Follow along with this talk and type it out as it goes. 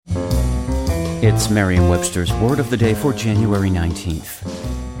It's Merriam-Webster's Word of the Day for January 19th.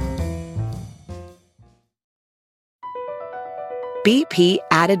 BP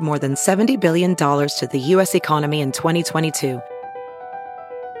added more than $70 billion to the U.S. economy in 2022.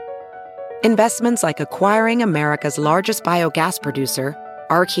 Investments like acquiring America's largest biogas producer,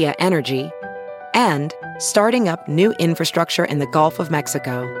 Archaea Energy, and starting up new infrastructure in the Gulf of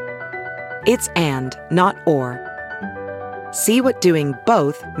Mexico. It's and, not or. See what doing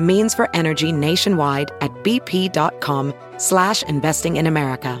both means for energy nationwide at bp.com/investing in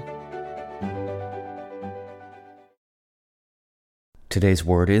America. Today's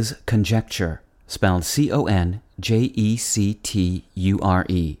word is conjecture, spelled C-O-N-J-E-C-T-U-R-E.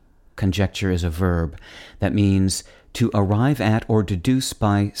 Conjecture is a verb that means to arrive at or deduce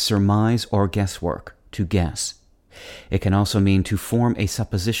by surmise or guesswork, to guess. It can also mean to form a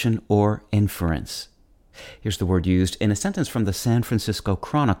supposition or inference. Here's the word used in a sentence from the San Francisco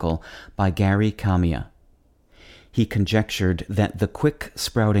Chronicle by Gary Kamiya. He conjectured that the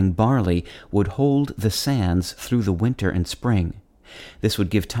quick-sprouting barley would hold the sands through the winter and spring. This would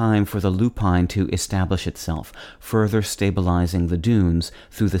give time for the lupine to establish itself, further stabilizing the dunes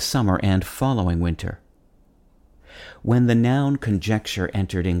through the summer and following winter. When the noun conjecture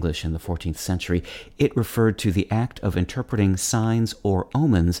entered English in the 14th century, it referred to the act of interpreting signs or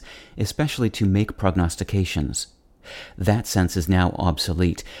omens, especially to make prognostications. That sense is now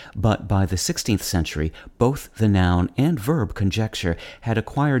obsolete, but by the 16th century, both the noun and verb conjecture had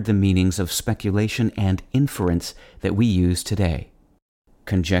acquired the meanings of speculation and inference that we use today.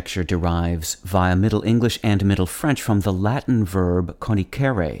 Conjecture derives via Middle English and Middle French from the Latin verb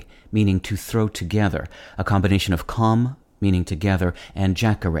conjecture, meaning to throw together, a combination of com, meaning together, and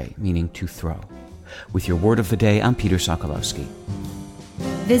jacere, meaning to throw. With your word of the day, I'm Peter Sokolowski.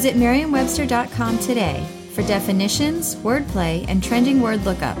 Visit Merriam-Webster.com today for definitions, wordplay, and trending word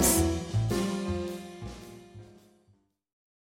lookups.